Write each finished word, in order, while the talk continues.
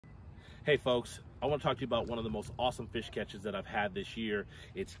Hey folks, I want to talk to you about one of the most awesome fish catches that I've had this year.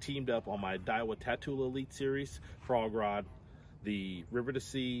 It's teamed up on my Daiwa Tatula Elite Series frog rod, the River to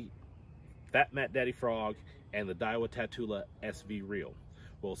Sea Fat Matt Daddy Frog, and the Daiwa Tatula SV Reel.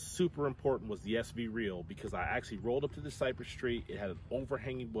 Well, super important was the SV Reel because I actually rolled up to the cypress tree. It had an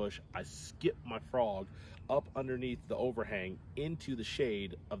overhanging bush. I skipped my frog up underneath the overhang into the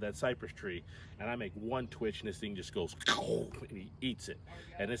shade of that cypress tree, and I make one twitch and this thing just goes and he eats it.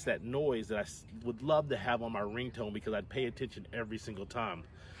 And it's that noise that I would love to have on my ringtone because I'd pay attention every single time.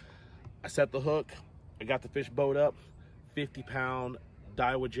 I set the hook, I got the fish boat up, 50-pound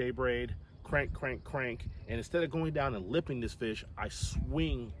Daiwa J braid, crank, crank, crank, and instead of going down and lipping this fish, I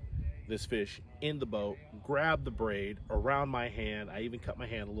swing this fish in the boat, grab the braid around my hand. I even cut my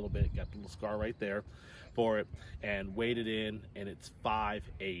hand a little bit, got the little scar right there for it, and weighed it in, and it's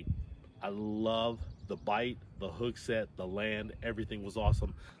 5'8". I love the bite, the hook set, the land, everything was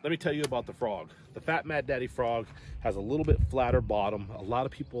awesome. Let me tell you about the frog. The Fat Matt Daddy Frog has a little bit flatter bottom. A lot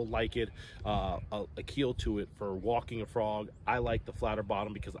of people like it, a keel to it for walking a frog. I like the flatter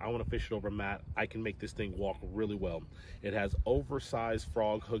bottom because I want to fish it over mat. I can make this thing walk really well. It has oversized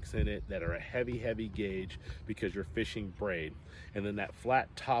frog hooks in it that are a heavy gauge because you're fishing braid. And then that flat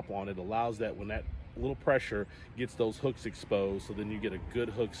top on it allows that when that little pressure gets those hooks exposed, so then you get a good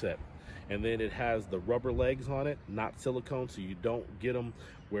hook set. And then it has the rubber legs on it, not silicone, so you don't get them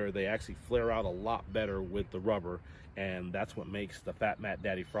where they actually flare out a lot better with the rubber. And that's what makes the Fat Matt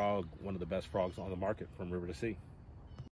Daddy Frog one of the best frogs on the market from River to Sea.